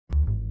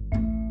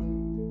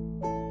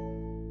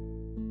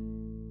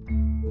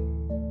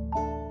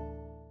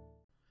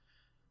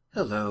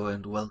Hello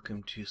and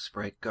welcome to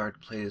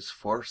SpriteGuard Plays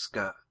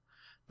Forska.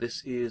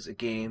 This is a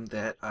game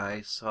that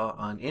I saw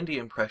on Indie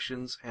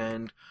Impressions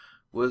and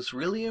was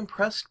really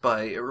impressed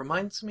by. It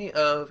reminds me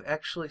of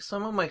actually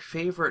some of my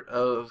favorite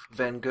of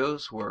Van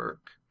Gogh's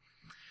work.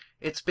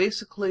 It's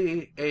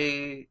basically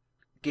a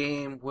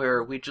game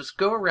where we just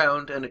go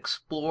around and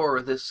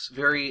explore this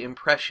very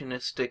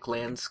impressionistic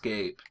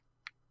landscape.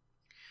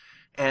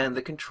 And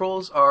the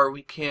controls are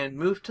we can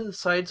move to the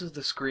sides of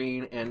the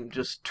screen and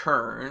just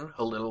turn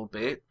a little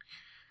bit.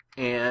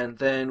 And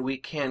then we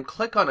can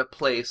click on a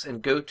place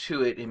and go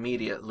to it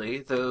immediately,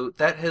 though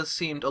that has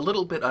seemed a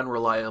little bit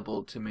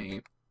unreliable to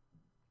me.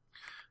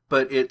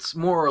 But it's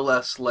more or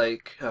less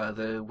like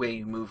the way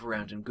you move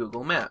around in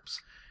Google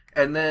Maps.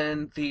 And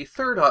then the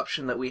third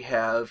option that we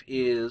have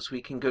is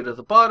we can go to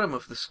the bottom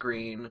of the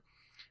screen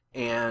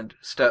and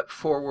step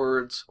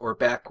forwards or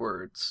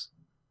backwards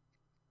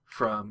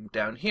from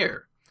down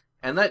here.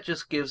 And that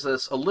just gives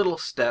us a little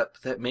step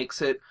that makes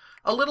it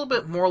a little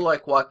bit more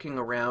like walking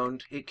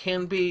around. It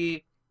can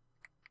be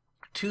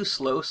too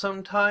slow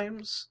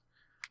sometimes,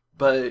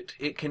 but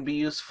it can be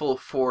useful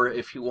for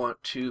if you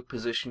want to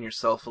position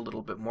yourself a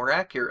little bit more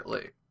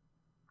accurately.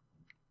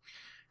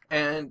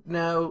 And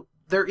now,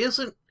 there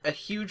isn't a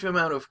huge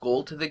amount of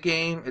goal to the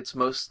game. It's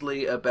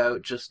mostly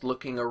about just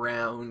looking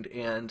around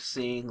and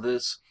seeing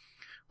this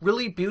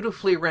really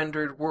beautifully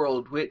rendered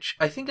world, which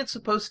I think it's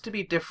supposed to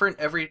be different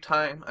every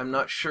time. I'm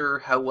not sure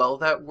how well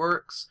that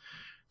works.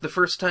 The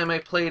first time I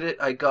played it,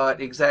 I got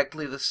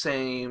exactly the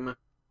same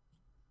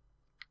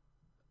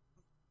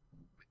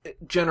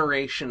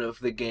generation of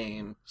the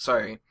game.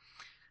 Sorry.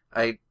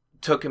 I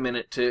took a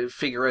minute to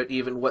figure out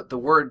even what the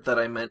word that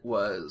I meant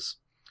was.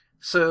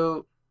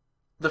 So,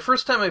 the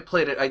first time I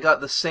played it, I got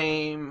the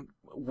same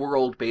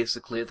world,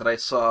 basically, that I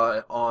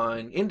saw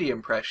on Indie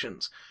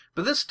Impressions.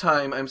 But this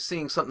time, I'm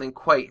seeing something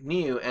quite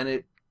new, and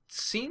it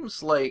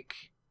seems like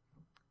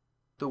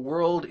the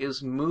world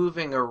is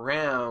moving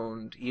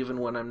around even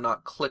when I'm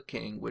not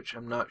clicking, which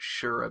I'm not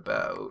sure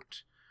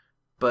about.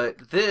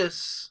 But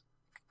this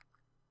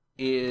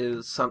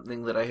is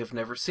something that I have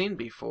never seen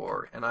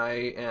before, and I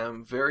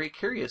am very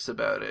curious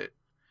about it.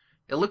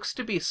 It looks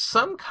to be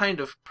some kind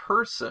of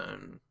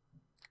person,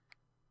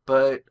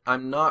 but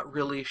I'm not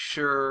really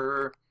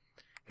sure.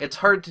 It's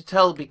hard to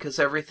tell because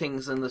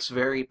everything's in this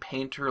very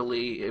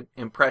painterly,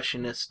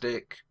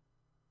 impressionistic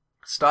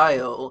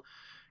style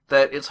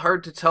that it's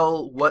hard to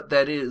tell what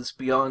that is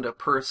beyond a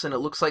person. It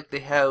looks like they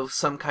have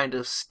some kind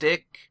of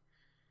stick,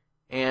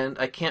 and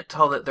I can't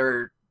tell that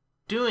they're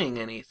doing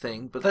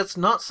anything, but that's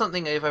not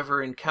something I've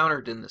ever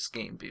encountered in this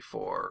game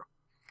before.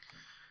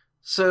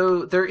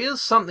 So there is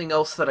something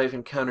else that I've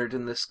encountered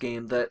in this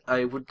game that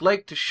I would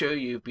like to show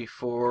you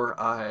before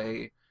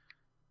I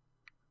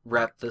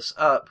wrap this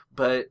up,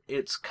 but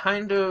it's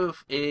kind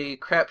of a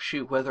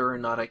crapshoot whether or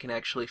not I can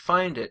actually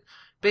find it.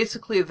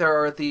 Basically, there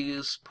are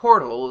these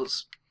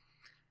portals.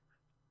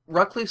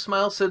 Ruckley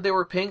Smile said they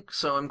were pink,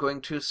 so I'm going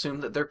to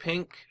assume that they're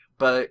pink,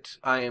 but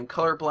I am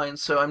colorblind,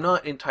 so I'm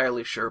not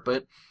entirely sure,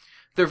 but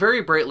they're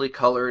very brightly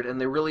colored, and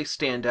they really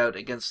stand out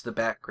against the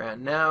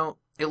background. Now,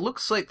 it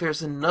looks like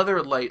there's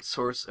another light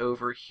source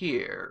over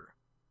here.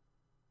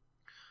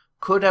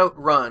 Could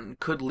outrun,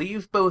 could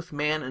leave both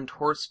man and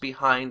horse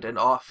behind, and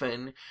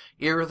often,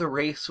 ere the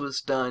race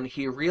was done,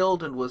 he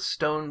reeled and was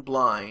stone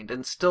blind,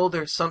 and still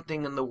there's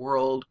something in the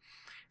world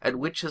at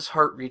which his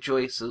heart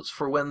rejoices,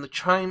 for when the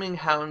chiming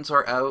hounds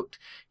are out,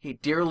 he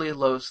dearly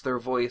loves their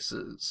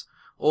voices.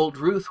 Old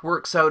Ruth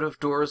works out of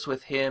doors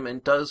with him,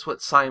 and does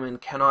what Simon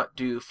cannot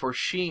do, for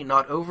she,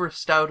 not over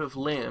stout of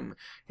limb,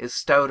 is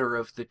stouter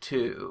of the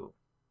two.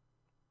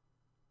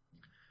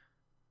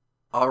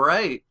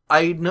 Alright,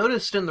 I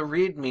noticed in the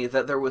README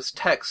that there was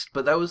text,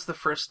 but that was the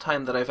first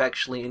time that I've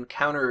actually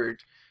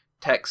encountered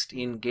text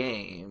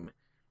in-game.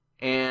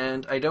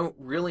 And I don't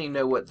really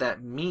know what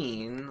that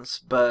means,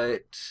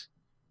 but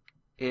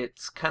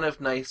it's kind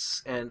of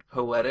nice and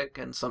poetic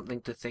and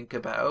something to think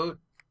about.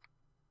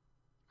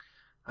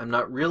 I'm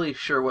not really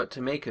sure what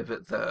to make of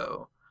it,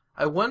 though.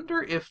 I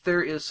wonder if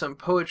there is some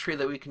poetry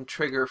that we can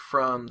trigger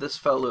from this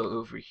fellow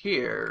over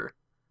here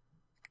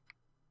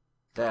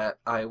that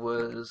I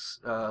was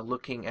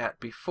looking at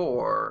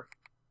before,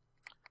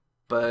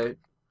 but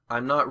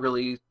I'm not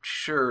really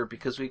sure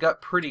because we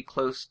got pretty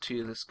close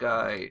to this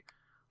guy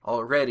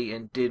already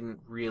and didn't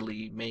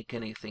really make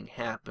anything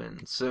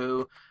happen,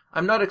 so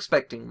I'm not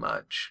expecting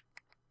much.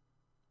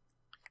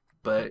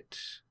 But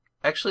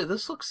actually,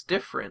 this looks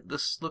different.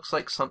 This looks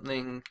like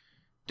something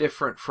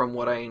different from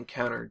what I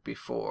encountered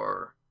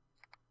before.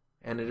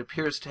 And it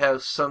appears to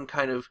have some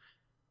kind of...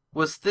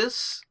 Was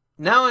this...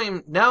 Now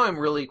I'm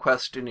really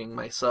questioning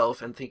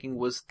myself and thinking,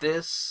 was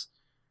this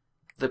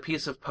the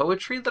piece of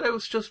poetry that I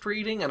was just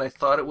reading and I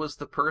thought it was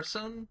the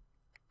person?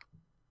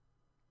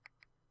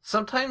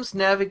 Sometimes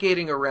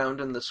navigating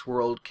around in this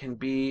world can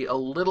be a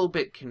little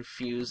bit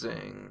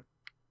confusing,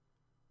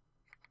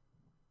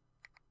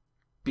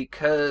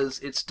 because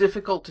it's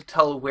difficult to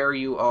tell where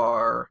you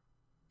are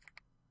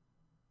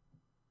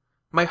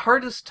My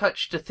heart is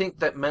touched to think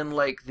that men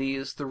like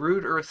these, the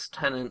rude earth's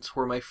tenants,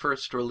 were my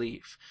first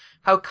relief.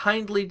 How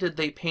kindly did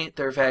they paint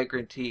their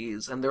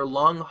vagrancies, and their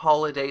long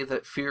holiday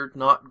that feared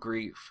not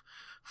grief.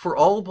 For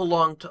all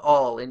belonged to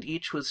all, and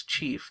each was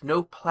chief,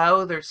 no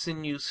plough their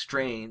sinews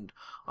strained,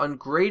 on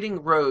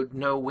grating road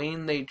no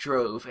wain they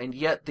drove, and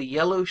yet the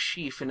yellow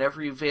sheaf in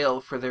every vale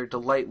for their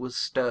delight was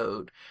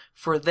stowed.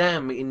 For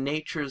them in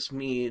nature's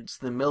meads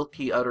the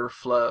milky udder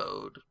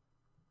flowed.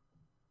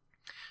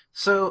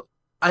 So,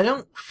 I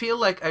don't feel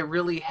like I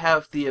really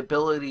have the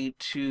ability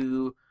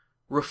to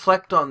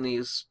reflect on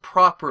these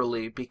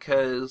properly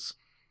because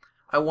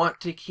I want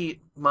to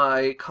keep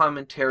my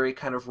commentary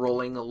kind of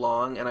rolling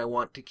along and I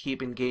want to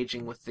keep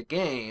engaging with the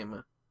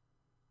game.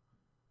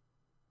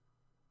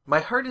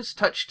 My heart is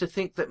touched to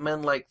think that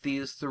men like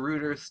these, the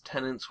rude earth's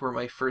tenants, were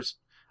my first...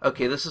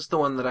 Okay, this is the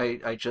one that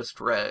I just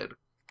read.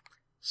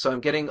 So I'm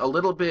getting a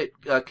little bit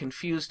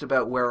confused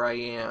about where I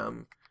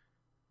am.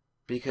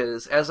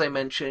 Because, as I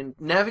mentioned,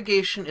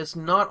 navigation is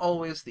not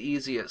always the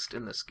easiest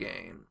in this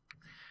game.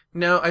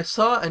 Now, I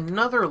saw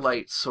another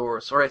light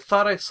source, or I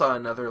thought I saw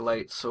another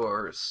light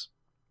source,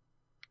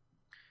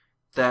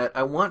 that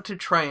I want to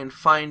try and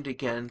find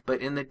again,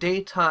 but in the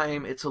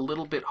daytime it's a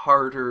little bit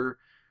harder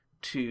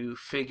to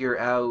figure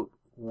out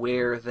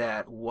where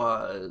that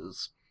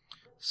was.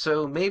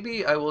 So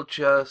maybe I will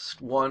just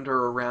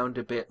wander around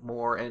a bit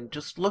more and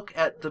just look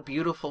at the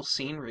beautiful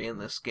scenery in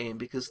this game,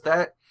 because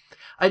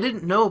I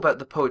didn't know about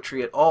the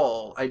poetry at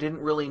all. I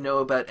didn't really know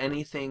about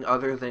anything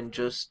other than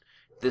just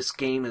this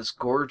game is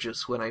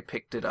gorgeous when I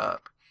picked it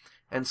up.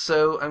 And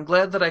so I'm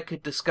glad that I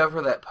could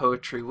discover that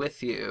poetry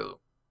with you.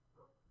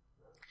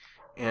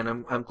 And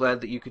I'm glad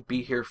that you could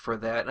be here for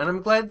that. And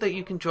I'm glad that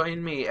you can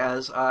join me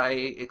as I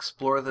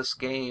explore this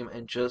game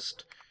and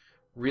just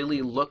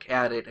really look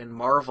at it and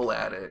marvel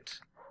at it.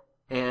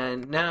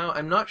 And now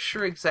I'm not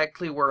sure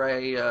exactly where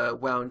I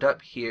wound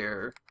up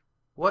here.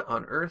 What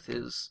on earth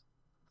is...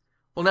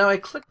 Well, now I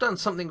clicked on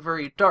something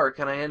very dark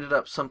and I ended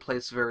up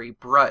someplace very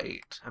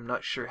bright. I'm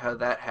not sure how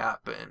that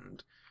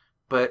happened.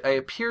 But I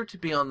appear to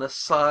be on the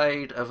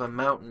side of a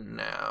mountain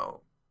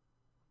now.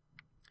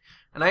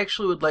 And I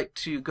actually would like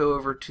to go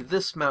over to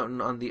this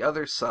mountain on the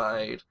other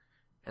side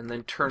and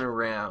then turn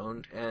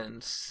around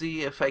and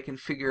see if I can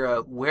figure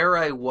out where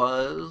I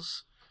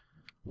was,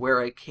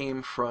 where I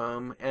came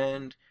from,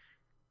 and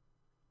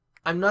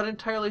I'm not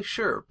entirely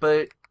sure,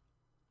 but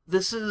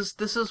this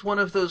is one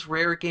of those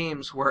rare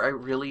games where I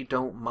really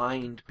don't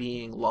mind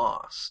being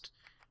lost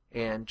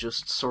and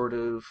just sort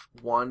of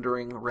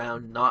wandering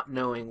around not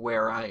knowing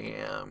where I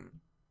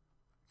am.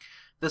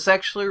 This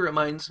actually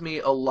reminds me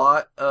a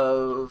lot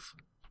of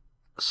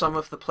some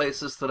of the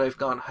places that I've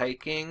gone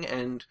hiking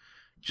and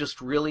just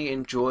really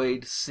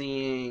enjoyed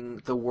seeing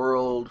the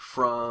world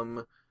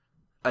from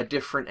a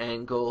different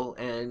angle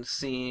and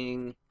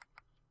seeing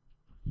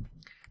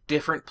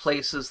different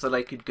places that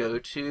I could go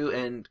to.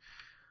 And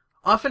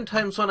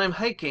oftentimes when I'm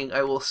hiking,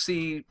 I will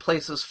see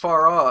places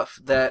far off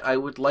that I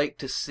would like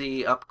to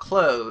see up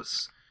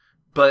close,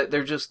 but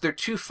they're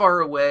too far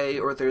away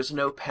or there's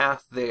no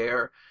path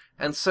there.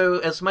 And so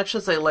as much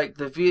as I like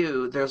the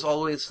view, there's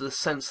always the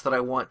sense that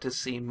I want to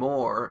see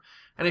more.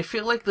 And I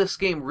feel like this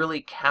game really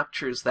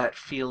captures that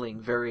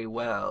feeling very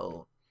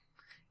well.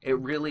 It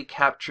really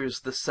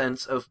captures the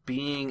sense of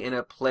being in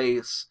a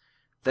place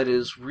that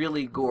is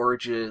really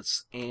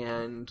gorgeous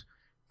and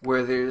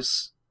where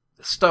there's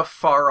stuff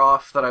far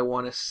off that I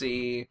want to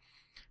see,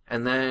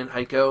 and then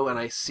I go and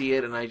I see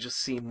it and I just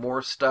see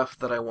more stuff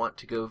that I want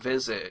to go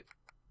visit.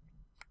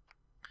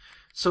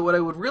 So what I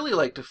would really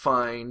like to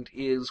find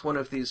is one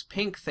of these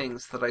pink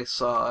things that I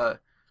saw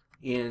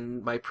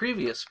in my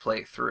previous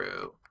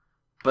playthrough,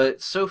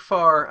 but so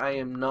far I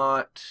am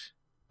not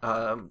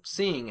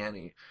seeing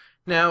any.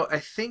 Now, I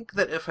think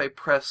that if I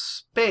press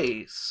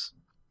space,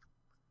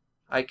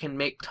 I can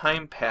make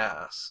time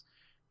pass,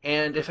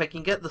 and if I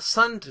can get the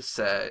sun to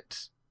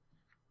set,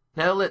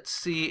 now let's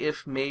see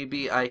if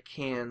maybe I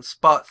can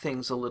spot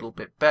things a little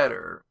bit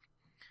better.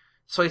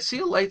 So I see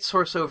a light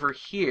source over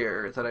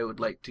here that I would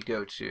like to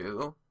go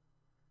to.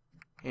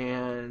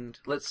 And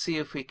let's see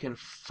if we can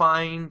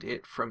find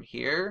it from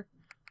here.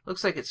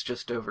 Looks like it's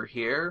just over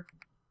here.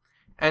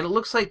 And it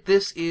looks like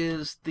this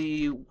is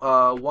the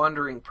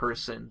wandering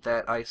person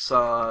that I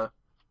saw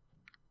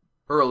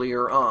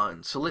earlier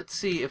on. So let's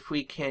see if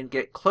we can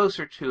get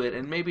closer to it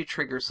and maybe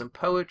trigger some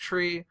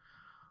poetry,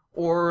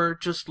 or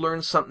just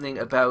learn something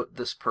about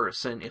this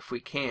person if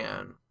we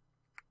can.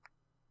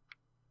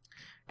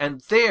 And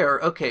there,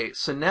 okay,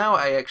 so now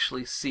I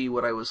actually see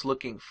what I was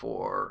looking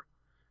for.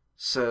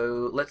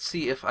 So let's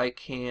see if I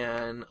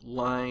can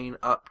line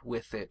up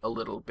with it a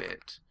little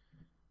bit.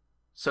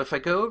 So if I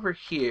go over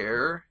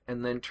here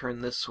and then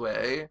turn this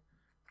way,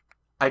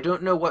 I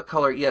don't know what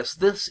color. Yes,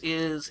 this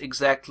is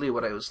exactly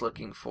what I was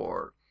looking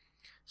for.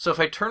 So if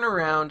I turn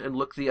around and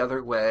look the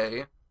other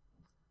way,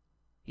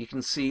 you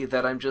can see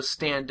that I'm just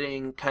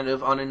standing kind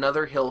of on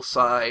another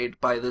hillside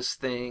by this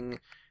thing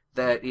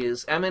that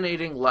is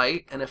emanating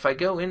light, and if I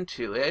go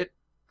into it,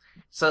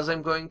 it says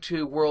I'm going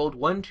to world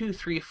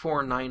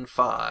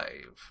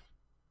 123495.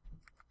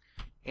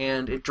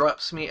 and it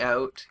drops me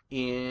out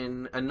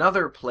in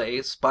another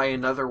place by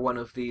another one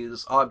of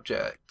these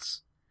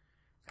objects.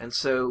 And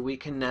so we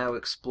can now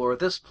explore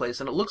this place,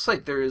 and it looks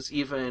like there is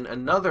even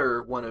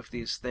another one of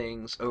these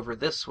things over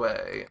this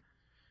way,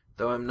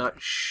 though I'm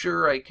not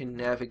sure I can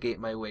navigate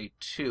my way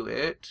to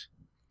it.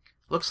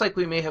 Looks like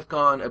we may have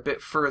gone a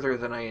bit further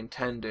than I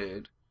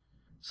intended.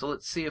 So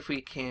let's see if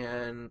we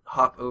can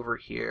hop over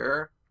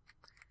here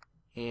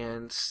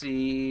and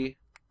see.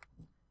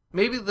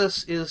 Maybe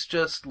this is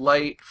just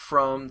light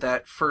from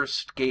that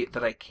first gate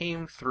that I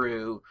came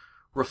through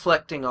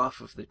reflecting off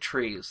of the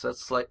trees.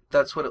 That's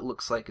what it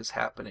looks like is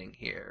happening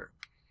here.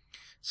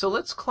 So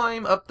let's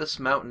climb up this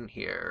mountain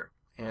here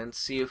and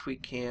see if we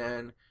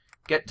can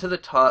get to the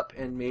top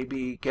and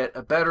maybe get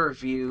a better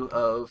view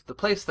of the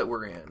place that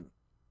we're in.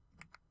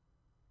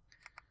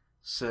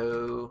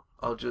 So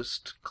I'll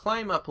just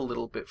climb up a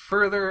little bit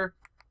further,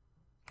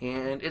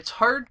 and it's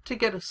hard to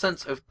get a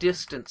sense of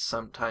distance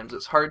sometimes.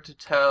 It's hard to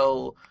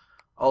tell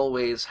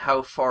always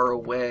how far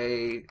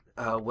away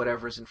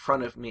whatever's in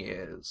front of me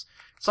is.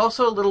 It's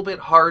also a little bit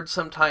hard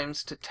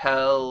sometimes to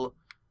tell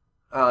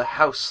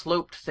how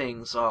sloped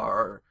things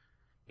are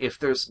if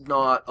there's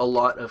not a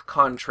lot of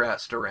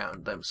contrast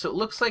around them. So it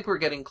looks like we're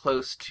getting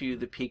close to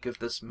the peak of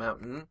this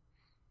mountain.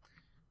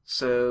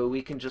 So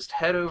we can just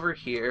head over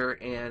here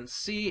and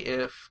see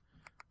if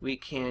we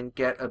can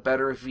get a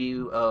better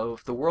view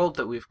of the world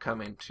that we've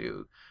come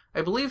into.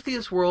 I believe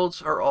these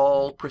worlds are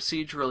all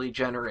procedurally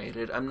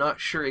generated. I'm not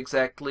sure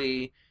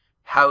exactly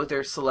how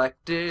they're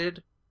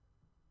selected.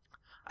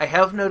 I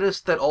have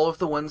noticed that all of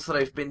the ones that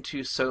I've been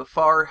to so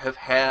far have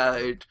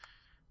had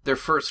their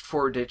first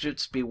 4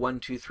 digits be 1,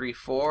 2, 3,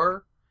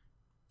 4.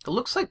 It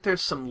looks like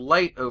there's some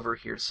light over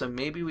here, so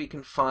maybe we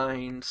can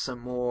find some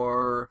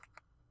more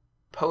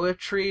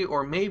poetry,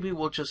 or maybe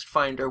we'll just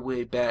find our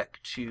way back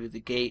to the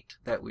gate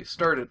that we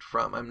started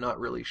from. I'm not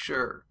really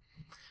sure.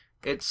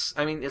 It's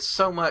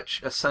so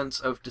much a sense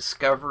of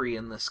discovery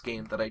in this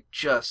game that I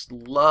just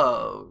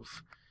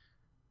love.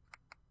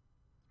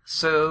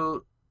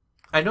 So,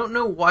 I don't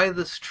know why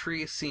this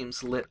tree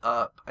seems lit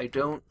up. I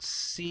don't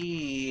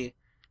see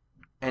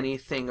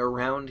anything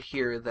around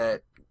here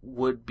that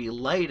would be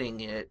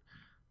lighting it.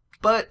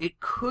 But it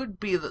could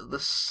be that the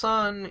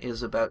sun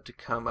is about to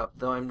come up,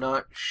 though I'm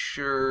not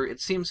sure. It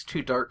seems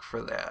too dark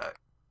for that.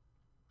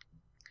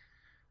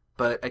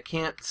 But I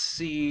can't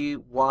see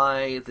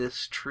why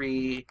this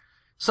tree.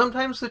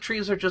 Sometimes the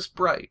trees are just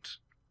bright.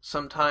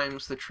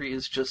 Sometimes the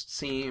trees just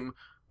seem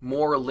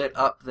more lit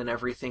up than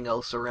everything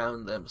else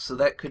around them, so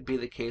that could be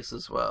the case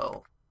as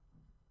well.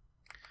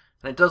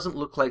 And it doesn't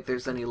look like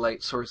there's any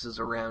light sources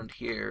around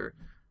here,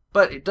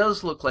 but it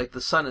does look like the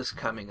sun is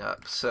coming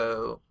up,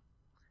 so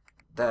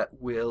that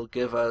will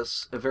give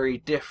us a very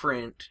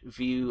different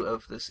view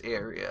of this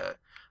area.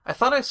 I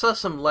thought I saw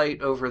some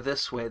light over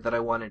this way that I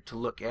wanted to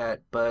look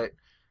at, but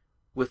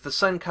with the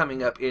sun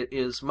coming up, it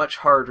is much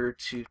harder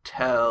to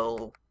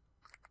tell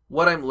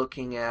what I'm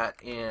looking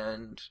at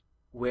and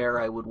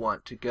where I would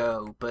want to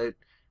go. But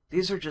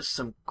these are just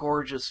some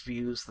gorgeous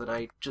views that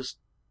I just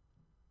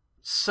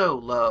so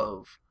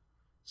love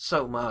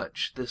so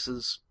much. This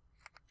is,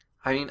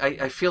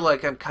 I feel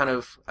like I'm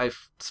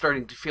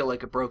starting to feel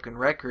like a broken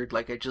record,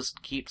 like I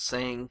just keep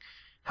saying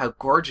how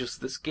gorgeous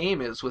this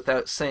game is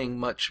without saying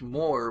much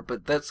more,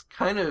 but that's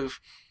kind of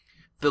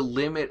the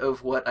limit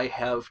of what I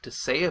have to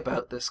say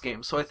about this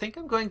game. So I think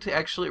I'm going to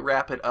actually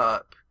wrap it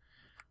up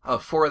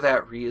for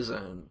that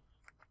reason,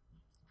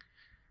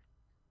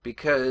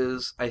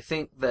 because I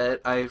think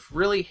that I've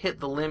really hit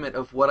the limit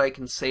of what I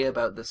can say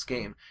about this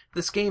game.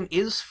 This game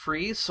is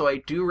free, so I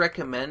do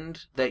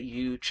recommend that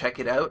you check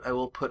it out. I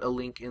will put a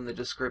link in the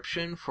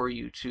description for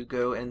you to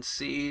go and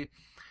see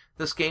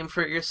this game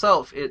for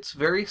yourself. It's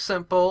very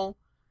simple,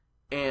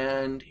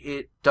 and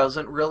it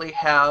doesn't really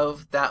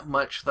have that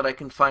much that I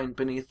can find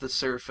beneath the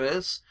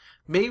surface.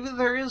 Maybe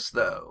there is,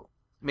 though.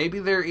 Maybe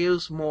there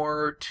is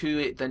more to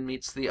it than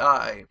meets the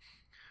eye.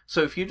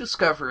 So if you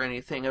discover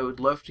anything, I would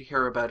love to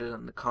hear about it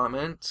in the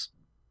comments.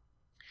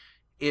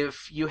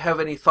 If you have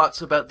any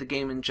thoughts about the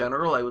game in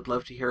general, I would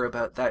love to hear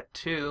about that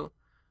too.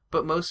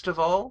 But most of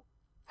all,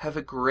 have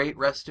a great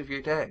rest of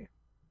your day.